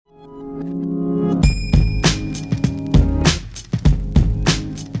Hello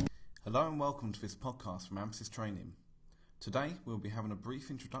and welcome to this podcast from AMSYS Training. Today we'll be having a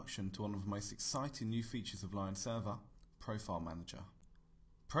brief introduction to one of the most exciting new features of Lion Server, Profile Manager.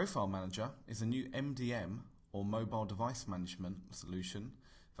 Profile Manager is a new MDM or mobile device management solution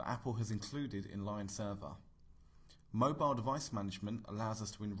that Apple has included in Lion Server. Mobile device management allows us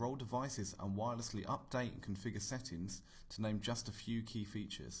to enroll devices and wirelessly update and configure settings, to name just a few key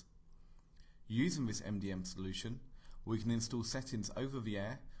features. Using this MDM solution, we can install settings over the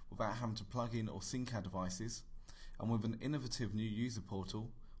air without having to plug in or sync our devices, and with an innovative new user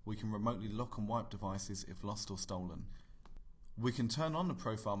portal, we can remotely lock and wipe devices if lost or stolen. We can turn on the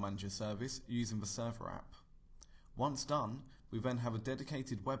Profile Manager service using the Server app. Once done, we then have a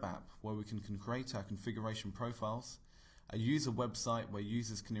dedicated web app where we can create our configuration profiles, a user website where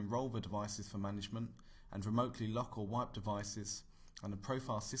users can enroll their devices for management and remotely lock or wipe devices, and a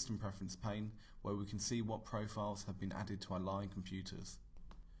profile system preference pane where we can see what profiles have been added to our Lion computers.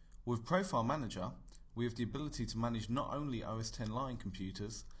 With Profile Manager, we have the ability to manage not only OS X Lion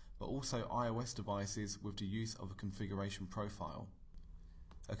computers, but also iOS devices with the use of a configuration profile.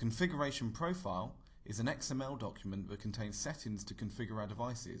 A configuration profile is an XML document that contains settings to configure our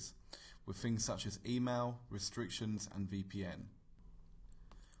devices, with things such as email, restrictions, and VPN.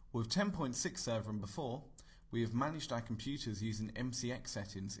 With 10.6 Server and before, we have managed our computers using MCX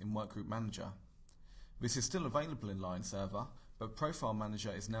settings in Workgroup Manager. This is still available in Lion Server, but Profile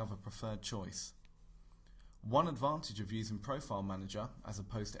Manager is now the preferred choice. One advantage of using Profile Manager as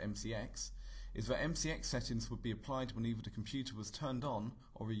opposed to MCX is that MCX settings would be applied when either the computer was turned on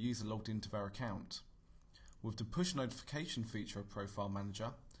or a user logged into their account. With the push notification feature of Profile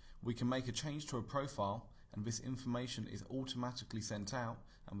Manager, we can make a change to a profile and this information is automatically sent out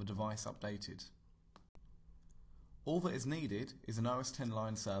and the device updated. All that is needed is an OS X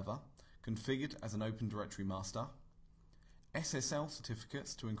Lion server configured as an Open Directory master, SSL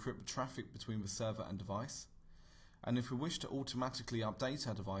certificates to encrypt the traffic between the server and device, and if we wish to automatically update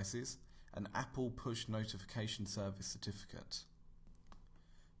our devices, an Apple Push Notification Service certificate.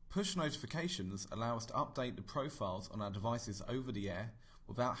 Push notifications allow us to update the profiles on our devices over the air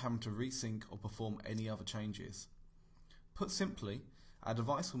without having to resync or perform any other changes. Put simply, our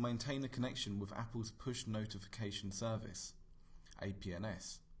device will maintain a connection with Apple's Push Notification Service,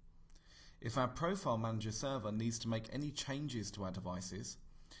 APNS. If our Profile Manager server needs to make any changes to our devices,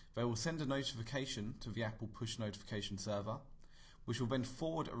 they will send a notification to the Apple Push Notification Server, which will then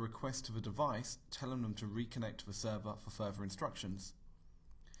forward a request to the device telling them to reconnect to the server for further instructions.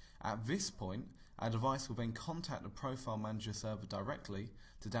 At this point, our device will then contact the Profile Manager server directly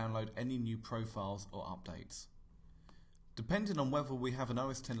to download any new profiles or updates. Depending on whether we have an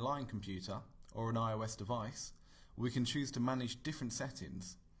OS X Lion computer or an iOS device, we can choose to manage different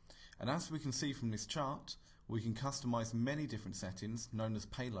settings. And as we can see from this chart, we can customize many different settings, known as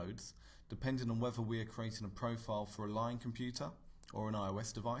payloads, depending on whether we are creating a profile for a Lion computer or an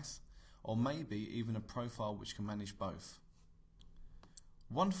iOS device, or maybe even a profile which can manage both.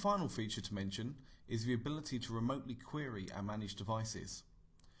 One final feature to mention is the ability to remotely query our managed devices.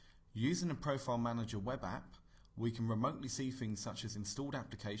 Using the Profile Manager web app, we can remotely see things such as installed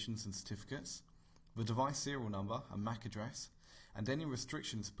applications and certificates, the device serial number and MAC address, and any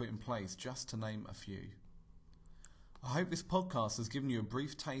restrictions put in place, just to name a few. I hope this podcast has given you a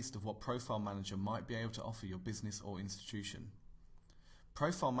brief taste of what Profile Manager might be able to offer your business or institution.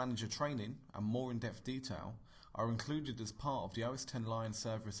 Profile Manager training and more in-depth detail are included as part of the OS X Lion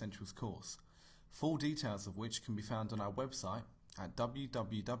Server Essentials course, full details of which can be found on our website at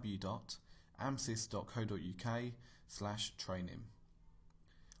www.amsys.co.uk/training.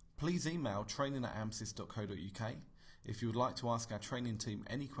 Please email training@amsys.co.uk if you would like to ask our training team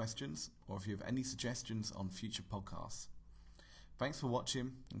any questions or if you have any suggestions on future podcasts. Thanks for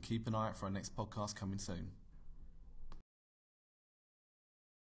watching and keep an eye out for our next podcast coming soon.